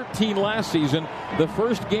 all 13 last season, the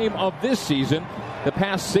first game of this season. The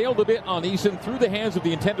pass sailed a bit on Eason through the hands of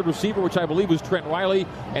the intended receiver, which I believe was Trent Riley,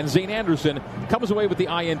 and Zane Anderson comes away with the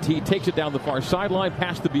INT, takes it down the far sideline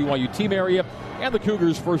past the BYU team area, and the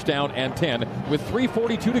Cougars first down and 10 with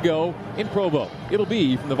 3:42 to go in Provo. It'll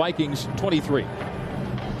be from the Vikings 23.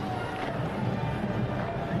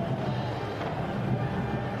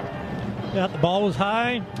 Yeah, the ball was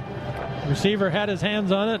high. The receiver had his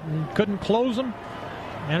hands on it and couldn't close them.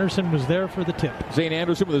 Anderson was there for the tip. Zane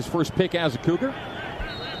Anderson with his first pick as a Cougar.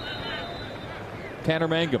 Tanner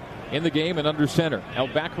Mangum in the game and under center. El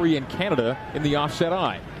Bakri in Canada in the offset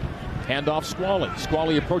eye. Handoff Squally.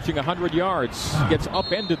 Squally approaching 100 yards. Gets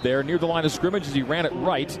upended there near the line of scrimmage as he ran it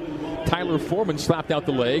right. Tyler Foreman slapped out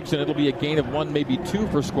the legs, and it'll be a gain of 1, maybe 2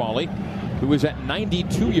 for Squally, who is at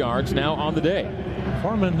 92 yards now on the day.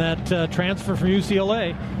 Foreman, that transfer from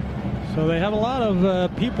UCLA. So they have a lot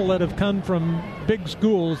of people that have come from big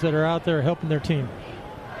schools that are out there helping their team.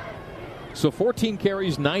 So 14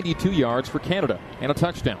 carries, 92 yards for Canada, and a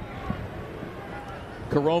touchdown.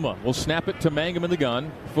 Karoma will snap it to Mangum in the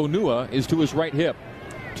gun. Fonua is to his right hip.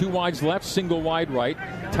 2 wides left, single wide right.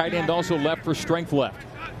 Tight end also left for strength left.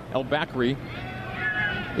 El Bakri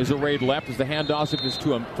is arrayed left as the handoff is to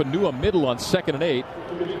Fonua middle on 2nd and 8.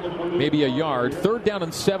 Maybe a yard. 3rd down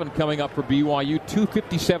and 7 coming up for BYU.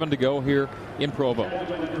 2:57 to go here in Provo.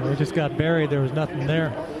 They just got buried. There was nothing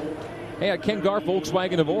there. Hey, at Ken Garff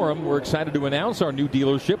Volkswagen of Orem, we're excited to announce our new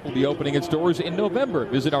dealership will be opening its doors in November.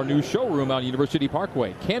 Visit our new showroom on University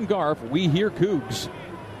Parkway. Ken Garff, we hear Cougs.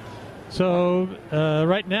 So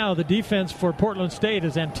right now the defense for Portland State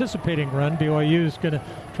is anticipating run. BYU is going to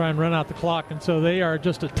try and run out the clock, and so they are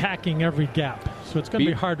just attacking every gap. So it's going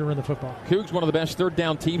to be hard to run the football. Cougs, one of the best 3rd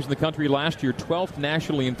down teams in the country last year, 12th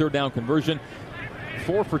nationally in 3rd down conversion.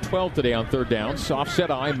 4 for 12 today on 3rd downs.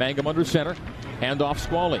 Offset eye, Mangum under center. Handoff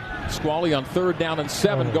Squally. Squally on 3rd down and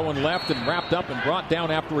 7 going left and wrapped up and brought down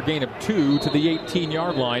after a gain of 2 to the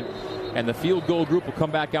 18-yard line. And the field goal group will come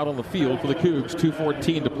back out on the field for the Cougs.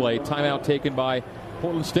 2:14 to play. Timeout taken by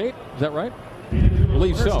Portland State. Is that right? I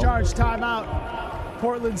believe so. First charge timeout.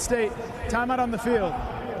 Portland State. Timeout on the field.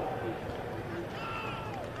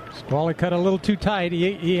 Squally cut a little too tight.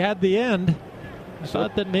 He had the end. I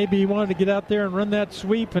thought that maybe he wanted to get out there and run that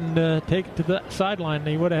sweep and take it to the sideline.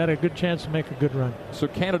 He would have had a good chance to make a good run. So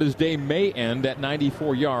Canada's day may end at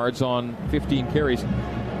 94 yards on 15 carries.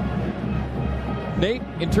 Nate,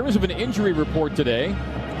 in terms of an injury report today,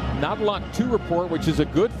 not a lot to report, which is a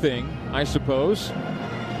good thing, I suppose.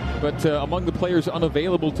 But among the players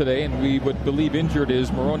unavailable today, and we would believe injured,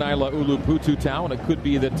 is Moroni Laulu-Pututau, and it could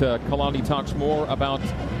be that Kalani talks more about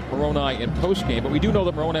Moroni in postgame. But we do know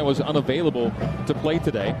that Moroni was unavailable to play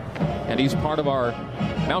today, and he's part of our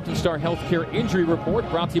Mountain Star Healthcare Injury Report,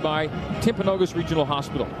 brought to you by Timpanogos Regional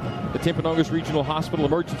Hospital. The Timpanogos Regional Hospital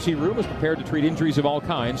Emergency Room is prepared to treat injuries of all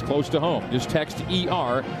kinds close to home. Just text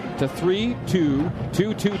ER to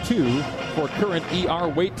 32222 for current ER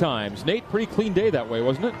wait times. Nate, pretty clean day that way,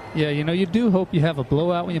 wasn't it? Yeah, you do hope you have a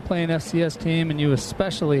blowout when you play an FCS team, and you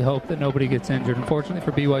especially hope that nobody gets injured. Unfortunately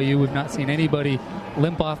for BYU, we've not seen anybody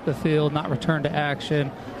limp off the field, not return to action.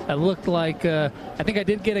 It looked like, I think I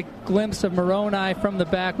did get a glimpse of Moroni from the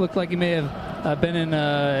back. Looked like he may have been in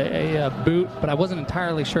a boot, but I wasn't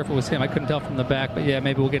entirely sure if it was him. I couldn't tell from the back, but yeah,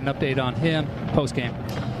 maybe we'll get an update on him post-game.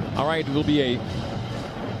 All right, it'll be a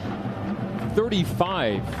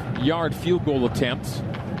 35-yard field goal attempt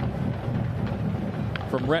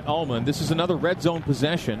from Rhett Allman. This is another red zone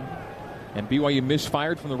possession, and BYU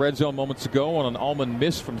misfired from the red zone moments ago on an Allman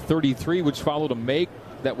miss from 33, which followed a make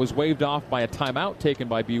that was waved off by a timeout taken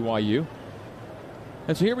by BYU.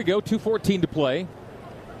 And so here we go, 2:14 to play.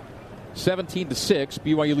 17-6,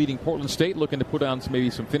 BYU leading Portland State, looking to put on maybe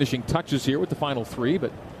some finishing touches here with the final three,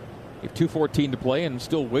 but we have 2:14 to play and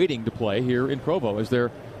still waiting to play here in Provo as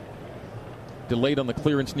they're delayed on the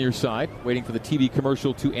clearance near side, waiting for the TV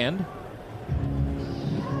commercial to end.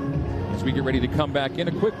 As we get ready to come back in,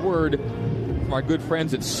 a quick word from our good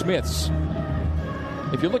friends at Smith's.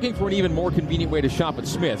 If you're looking for an even more convenient way to shop at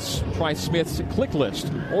Smith's, try Smith's Click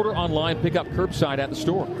List. Order online, pick up curbside at the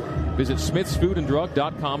store. Visit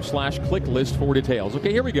smithsfoodanddrug.com/clicklist for details.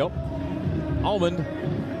 Okay, here we go. Allman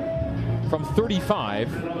from 35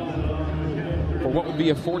 for what would be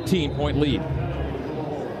a 14-point lead.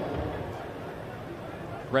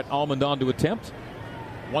 Rhett Allman on to attempt.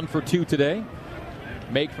 1 for 2 today.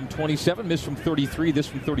 Make from 27, miss from 33, this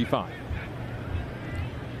from 35.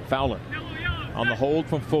 Fowler on the hold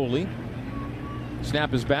from Foley.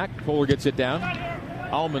 Snap is back. Fuller gets it down.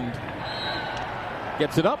 Allman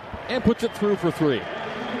gets it up and puts it through for 3.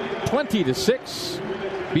 20-6.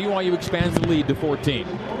 BYU expands the lead to 14.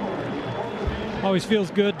 Always feels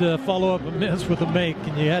good to follow up a miss with a make,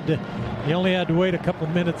 and you only had to wait a couple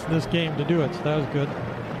minutes in this game to do it, so that was good.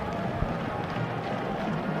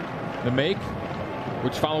 The make,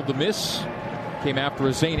 which followed the miss, came after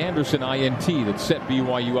a Zane Anderson INT that set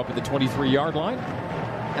BYU up at the 23-yard line.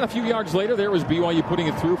 And a few yards later, there was BYU putting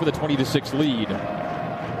it through for the 20-6 lead.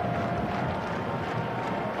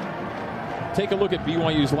 Take a look at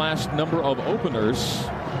BYU's last number of openers.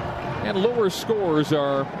 And lower scores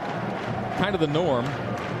are kind of the norm.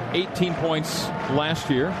 18 points last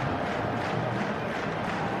year.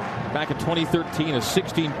 Back in 2013, a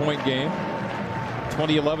 16-point game.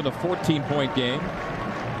 2011, a 14-point game.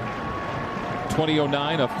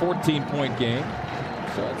 2009, a 14-point game.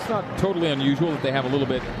 So it's not totally unusual that they have a little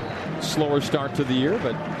bit slower start to the year,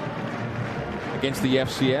 but against the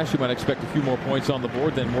FCS, you might expect a few more points on the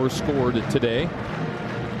board than were scored today.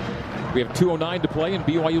 We have 2:09 to play, and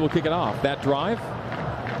BYU will kick it off. That drive,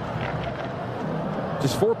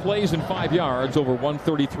 just 4 plays and 5 yards, over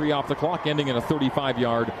 1:33 off the clock, ending in a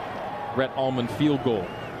 35-yard Rhett Allman field goal.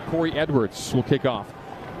 Corey Edwards will kick off.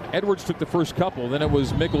 Edwards took the first couple, then it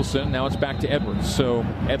was Mickelson, now it's back to Edwards. So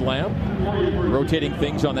Ed Lamb rotating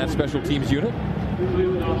things on that special teams unit.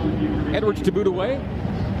 Edwards to boot away,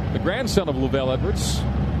 the grandson of Lavelle Edwards,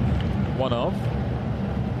 one of.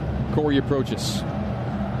 Corey approaches.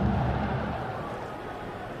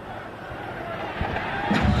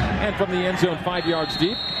 And from the end zone, 5 yards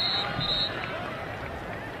deep,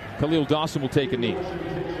 Khalil Dawson will take a knee.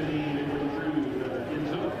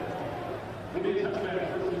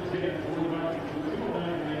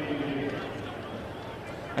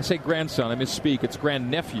 I say grandson, I misspeak. It's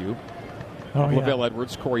grandnephew. Lavelle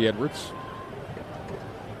Edwards, Corey Edwards.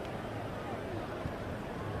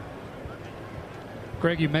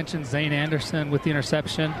 Greg, you mentioned Zane Anderson with the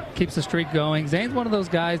interception. Keeps the streak going. Zane's one of those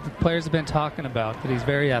guys the players have been talking about, that he's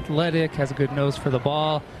very athletic, has a good nose for the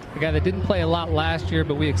ball. A guy that didn't play a lot last year,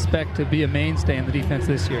 but we expect to be a mainstay in the defense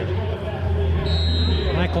this year.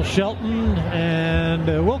 Michael Shelton and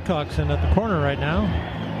Wilcoxon at the corner right now.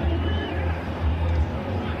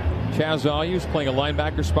 Chaz Alyus playing a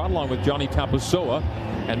linebacker spot along with Johnny Tapusoa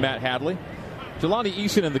and Matt Hadley. Jelani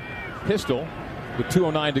Eason in the pistol with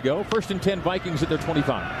 2:09 to go. 1st and 10 Vikings at their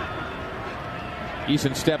 25.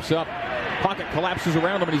 Eason steps up. Pocket collapses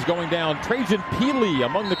around him, and he's going down. Trajan Peely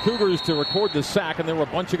among the Cougars to record the sack, and there were a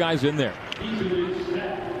bunch of guys in there.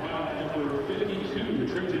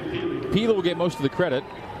 Peely will get most of the credit.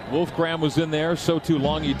 Wolf Graham was in there, so too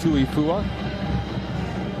Longi Tuifua.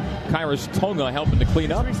 Kairos Tonga helping to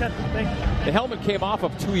clean up. The helmet came off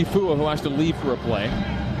of Tuifua, who has to leave for a play.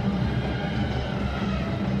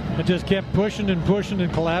 It just kept pushing and pushing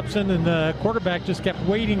and collapsing, and the quarterback just kept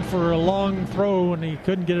waiting for a long throw, and he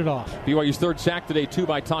couldn't get it off. BYU's 3rd sack today, 2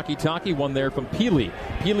 by Taki, one there from Peely.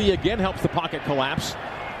 Peely again helps the pocket collapse,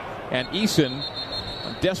 and Eason,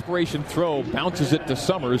 a desperation throw, bounces it to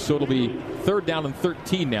Summers, so it'll be 3rd down and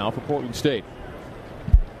 13 now for Portland State.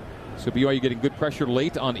 So BYU getting good pressure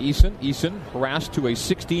late on Eason. Eason harassed to a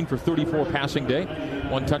 16 for 34 passing day.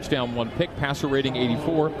 1 touchdown, 1 pick, passer rating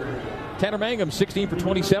 84. Tanner Mangum, 16 for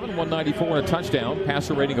 27, 194 and a touchdown.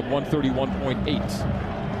 Passer rating of 131.8.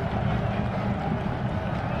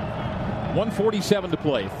 1:47 to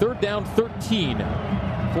play. 3rd down, 13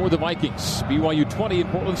 for the Vikings. BYU 20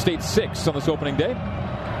 and Portland State 6 on this opening day.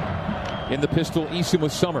 In the pistol, Eason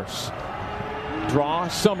with Summers. Draw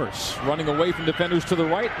Summers, running away from defenders to the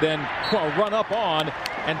right, then run up on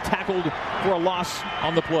and tackled for a loss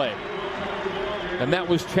on the play. And that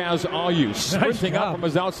was Chaz Ayu sprinting up from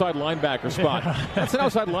his outside linebacker spot. Yeah. That's an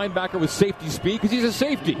outside linebacker with safety speed because he's a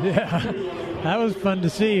safety. Yeah, that was fun to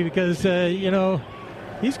see because,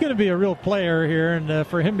 he's going to be a real player here. And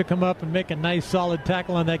for him to come up and make a nice solid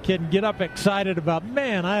tackle on that kid and get up excited about,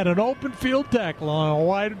 man, I had an open field tackle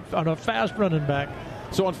on a fast running back.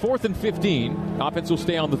 So on 4th and 15, offense will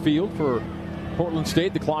stay on the field for Portland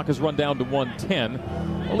State. The clock is run down to 1:10.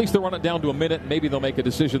 At least they'll run it down to a minute. Maybe they'll make a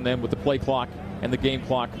decision then with the play clock and the game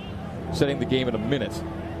clock setting the game at a minute.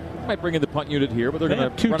 Might bring in the punt unit here, but they're going to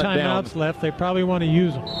run it down. 2 timeouts left. They probably want to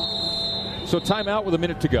use them. So timeout with a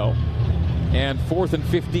minute to go. And 4th and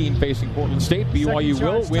 15 facing Portland State. BYU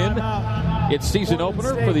will win its season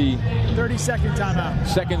opener for the 30-second timeout.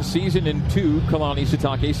 Second season in 2 Kalani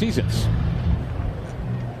Sitake seasons.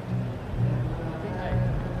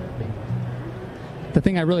 The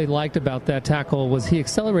thing I really liked about that tackle was he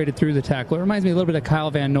accelerated through the tackle. It reminds me a little bit of Kyle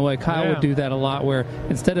Van Noy. Kyle would do that a lot where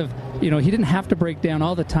instead of, he didn't have to break down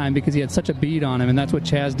all the time because he had such a beat on him, and that's what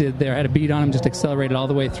Chaz did there. Had a beat on him, just accelerated all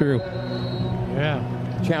the way through. Yeah.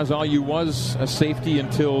 Chaz Ayu was a safety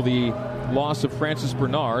until the loss of Francis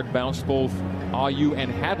Bernard bounced both Ayu and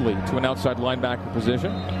Hadley to an outside linebacker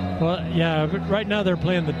position. Well, yeah, but right now they're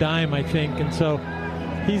playing the dime, I think, and so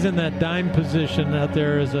he's in that dime position out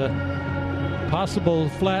there as a possible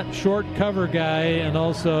flat, short cover guy, and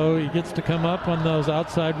also he gets to come up on those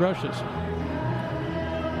outside rushes.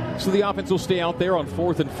 So the offense will stay out there on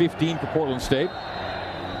 4th and 15 for Portland State.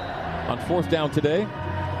 On 4th down today,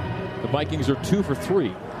 the Vikings are 2 for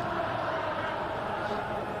 3.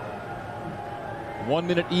 1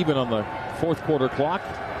 minute even on the 4th quarter clock.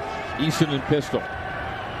 Eason and pistol.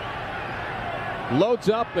 Loads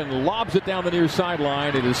up and lobs it down the near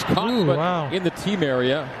sideline. It is caught in the team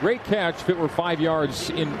area. Great catch if it were 5 yards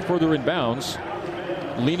further in bounds.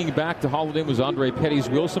 Leaning back to haul it in was Andre Pettis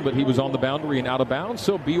Wilson, but he was on the boundary and out of bounds.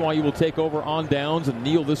 So BYU will take over on downs and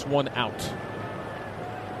kneel this one out.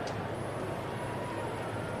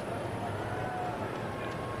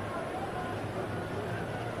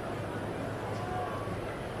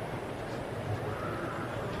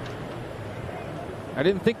 I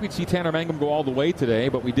didn't think we'd see Tanner Mangum go all the way today,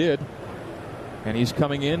 but we did. And he's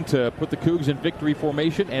coming in to put the Cougs in victory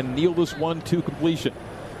formation and kneel this one to completion.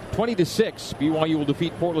 20-6, BYU will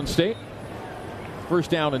defeat Portland State. 1st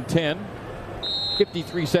down and 10.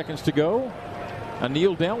 53 seconds to go. A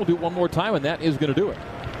kneel down. We'll do it one more time, and that is going to do it.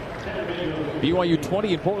 BYU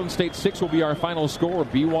 20 and Portland State 6 will be our final score.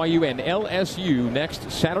 BYU and LSU next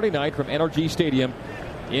Saturday night from NRG Stadium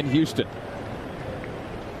in Houston.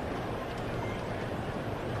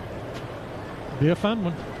 Be a fun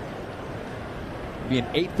one. Be an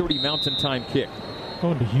 8:30 Mountain Time kick.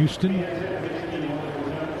 Going to Houston.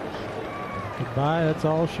 Goodbye. That's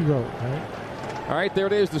all she wrote, right? All right, there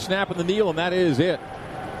it is, the snap and the kneel, and that is it.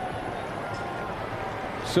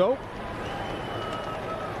 So,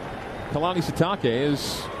 Kalani Sitake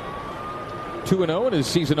is 2-0 in his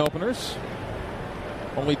season openers.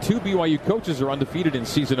 Only 2 BYU coaches are undefeated in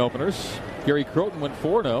season openers. Gary Croton went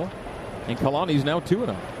 4-0, and Kalani's now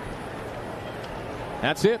 2-0.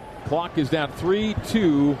 That's it. Clock is down 3,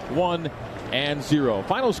 2, 1, and 0.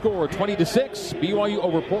 Final score 20-6. BYU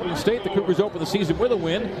over Portland State. The Cougars open the season with a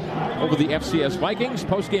win over the FCS Vikings.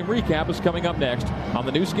 Post-game recap is coming up next on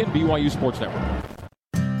the new skin BYU Sports Network.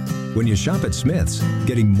 When you shop at Smith's,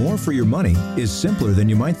 getting more for your money is simpler than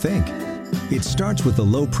you might think. It starts with the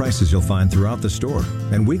low prices you'll find throughout the store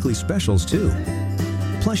and weekly specials too.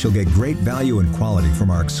 Plus, you'll get great value and quality from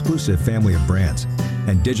our exclusive family of brands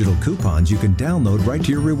and digital coupons you can download right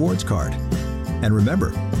to your rewards card. And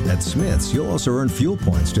remember, at Smith's, you'll also earn fuel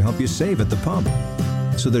points to help you save at the pump.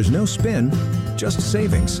 So there's no spin, just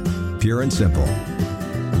savings. Pure and simple.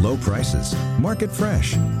 Low prices. Market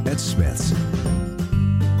fresh at Smith's.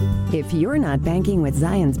 If you're not banking with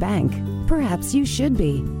Zions Bank, perhaps you should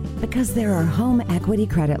be, because there are home equity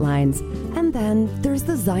credit lines. And then there's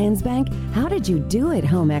the Zions Bank How Did You Do It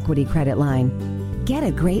home equity credit line. Get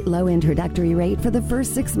a great low introductory rate for the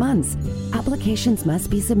first 6 months. Applications must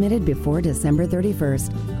be submitted before December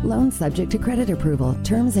 31st. Loan subject to credit approval.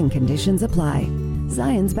 Terms and conditions apply.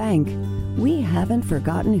 Zions Bank. We haven't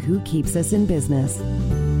forgotten who keeps us in business.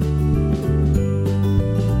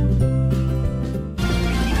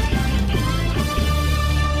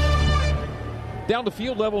 Down to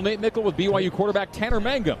field level, Nate Mickle with BYU quarterback Tanner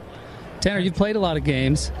Mangum. Tanner, you've played a lot of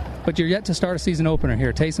games, but you're yet to start a season opener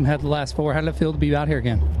here. Taysom had the last 4. How did it feel to be out here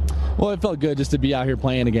again? Well, it felt good just to be out here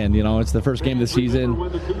playing again. You know, it's the first game of the season.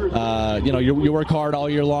 You know, you work hard all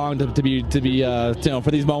year long to be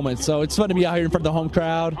for these moments. So it's fun to be out here in front of the home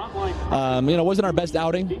crowd. You know, it wasn't our best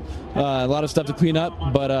outing. A lot of stuff to clean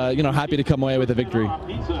up, but you know, happy to come away with a victory.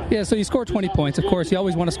 Yeah, so you scored 20 points. Of course, you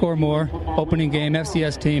always want to score more. Opening game,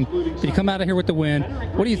 FCS team. But you come out of here with the win.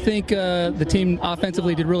 What do you think the team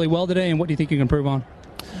offensively did really well today, and what do you think you can improve on?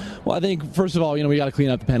 Well, I think, first of all, you know, we got to clean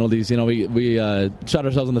up the penalties. You know, we shot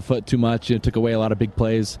ourselves in the foot too much. You know, took away a lot of big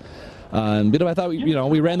plays. You know, I thought,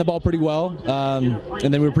 we ran the ball pretty well,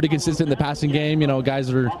 and then we were pretty consistent in the passing game. You know,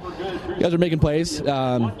 guys are making plays. You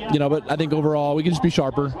know, but I think overall we can just be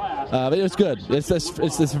sharper. But it was good. It's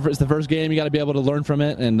the first game. You got to be able to learn from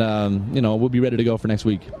it, and you know, we'll be ready to go for next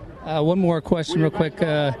week. One more question real quick.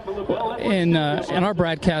 In our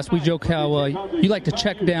broadcast, we joke how you like to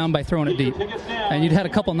check down by throwing it deep. And you'd had a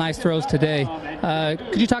couple nice throws today.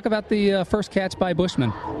 Could you talk about the first catch by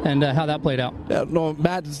Bushman and how that played out? Yeah, no,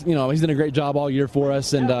 Matt, you know, he's done a great job all year for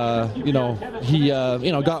us. And, you know, he,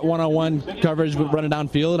 got one-on-one coverage running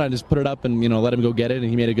downfield. And I just put it up and, you know, let him go get it. And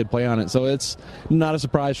he made a good play on it. So it's not a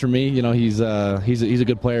surprise for me. You know, he's a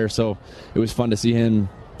good player. So it was fun to see him,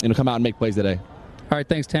 you know, come out and make plays today. All right,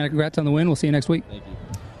 thanks, Tanner. Congrats on the win. We'll see you next week. Thank you.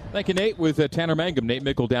 Thank you, Nate, with Tanner Mangum. Nate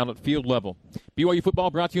Mickle down at field level. BYU football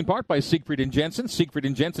brought to you in part by Siegfried & Jensen.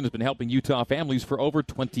 Siegfried & Jensen has been helping Utah families for over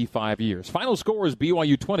 25 years. Final score is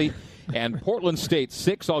BYU 20 and Portland State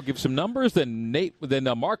 6. I'll give some numbers, then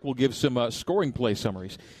Mark will give some scoring play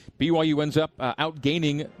summaries. BYU ends up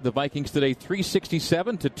outgaining the Vikings today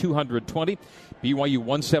 367 to 220. BYU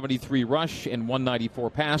 173 rush and 194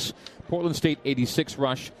 pass. Portland State 86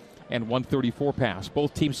 rush and 134 pass.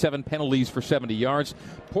 Both teams 7 penalties for 70 yards.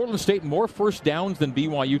 Portland State more first downs than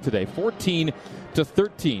BYU today, 14 to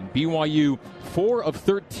 13. BYU 4 of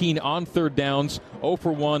 13 on third downs, 0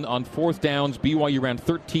 for 1 on fourth downs. BYU ran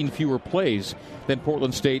 13 fewer plays than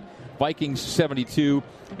Portland State. Vikings 72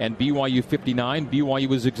 and BYU 59. BYU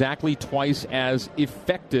was exactly twice as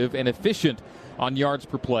effective and efficient on yards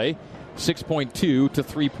per play, 6.2 to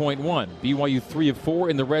 3.1. BYU 3 of 4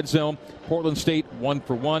 in the red zone. Portland State 1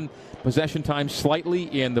 for 1. Possession time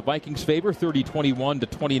slightly in the Vikings' favor, 30-21 to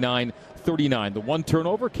 29-39. The one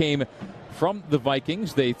turnover came from the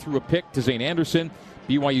Vikings. They threw a pick to Zane Anderson.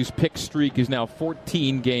 BYU's pick streak is now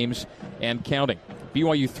 14 games and counting.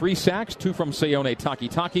 BYU 3 sacks, 2 from Sayone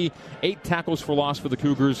Takitaki, 8 tackles for loss for the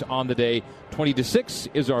Cougars on the day. 20-6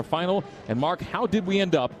 is our final. And Mark, how did we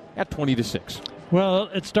end up at 20-6? Well,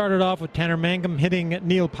 it started off with Tanner Mangum hitting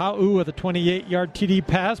Neil Pa'u with a 28-yard TD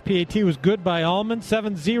pass. PAT was good by Allman,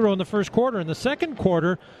 7-0 in the first quarter. In the second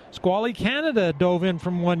quarter, Squally Canada dove in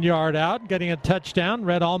from 1 yard out, getting a touchdown.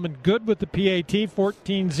 Red Allman good with the PAT,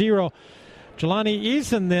 14-0. Jelani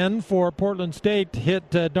Eason then for Portland State hit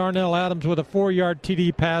Darnell Adams with a 4-yard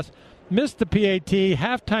TD pass. Missed the PAT,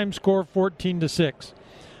 halftime score 14-6.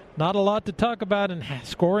 Not a lot to talk about in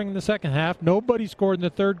scoring in the second half. Nobody scored in the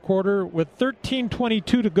third quarter with 13:22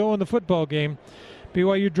 to go in the football game.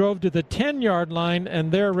 BYU drove to the 10-yard line,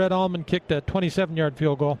 and there Red Allman kicked a 27-yard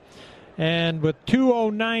field goal. And with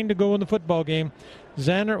 2:09 to go in the football game,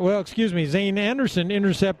 Zane Anderson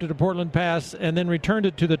intercepted a Portland pass and then returned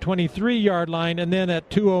it to the 23-yard line, and then at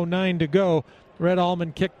 2:09 to go, Red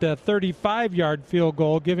Allman kicked a 35-yard field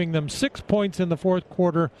goal, giving them 6 points in the fourth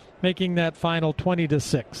quarter, making that final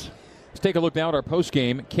 20-6. Let's take a look now at our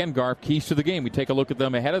post-game Ken Garff keys to the game. We take a look at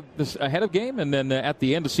them ahead of game, and then at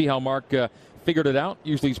the end to see how Mark figured it out.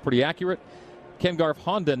 Usually he's pretty accurate. Ken Garff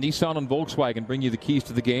Honda, Nissan, and Volkswagen bring you the keys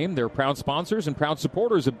to the game. They're proud sponsors and proud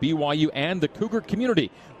supporters of BYU and the Cougar community.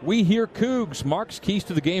 We hear Cougs. Mark's keys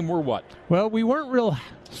to the game were what? Well, we weren't real,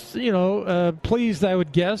 pleased, I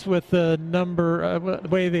would guess, with the the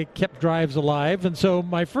way they kept drives alive. And so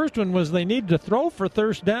my first one was they needed to throw for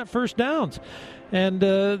first downs. And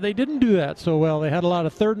they didn't do that so well. They had a lot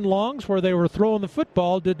of third and longs where they were throwing the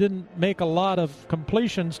football. They didn't make a lot of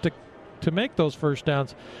completions to make those first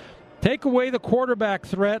downs. Take away the quarterback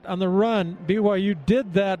threat on the run. BYU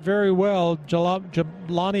did that very well.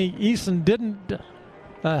 Jelani Eason didn't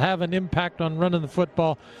have an impact on running the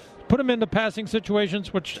football. Put him into passing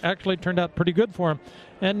situations, which actually turned out pretty good for him.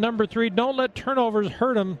 And number 3, don't let turnovers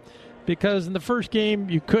hurt him, because in the first game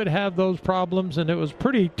you could have those problems, and it was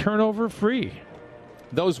pretty turnover-free.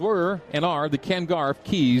 Those were and are the Ken Garff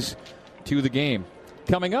keys to the game.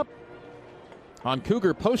 Coming up on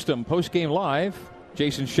Cougar Postgame Live,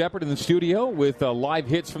 Jason Shepard in the studio with live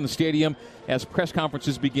hits from the stadium as press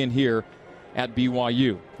conferences begin here at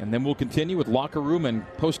BYU. And then we'll continue with locker room and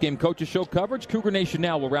postgame coaches show coverage. Cougar Nation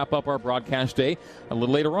Now will wrap up our broadcast day a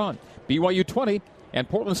little later on. BYU 20 and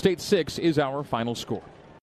Portland State 6 is our final score.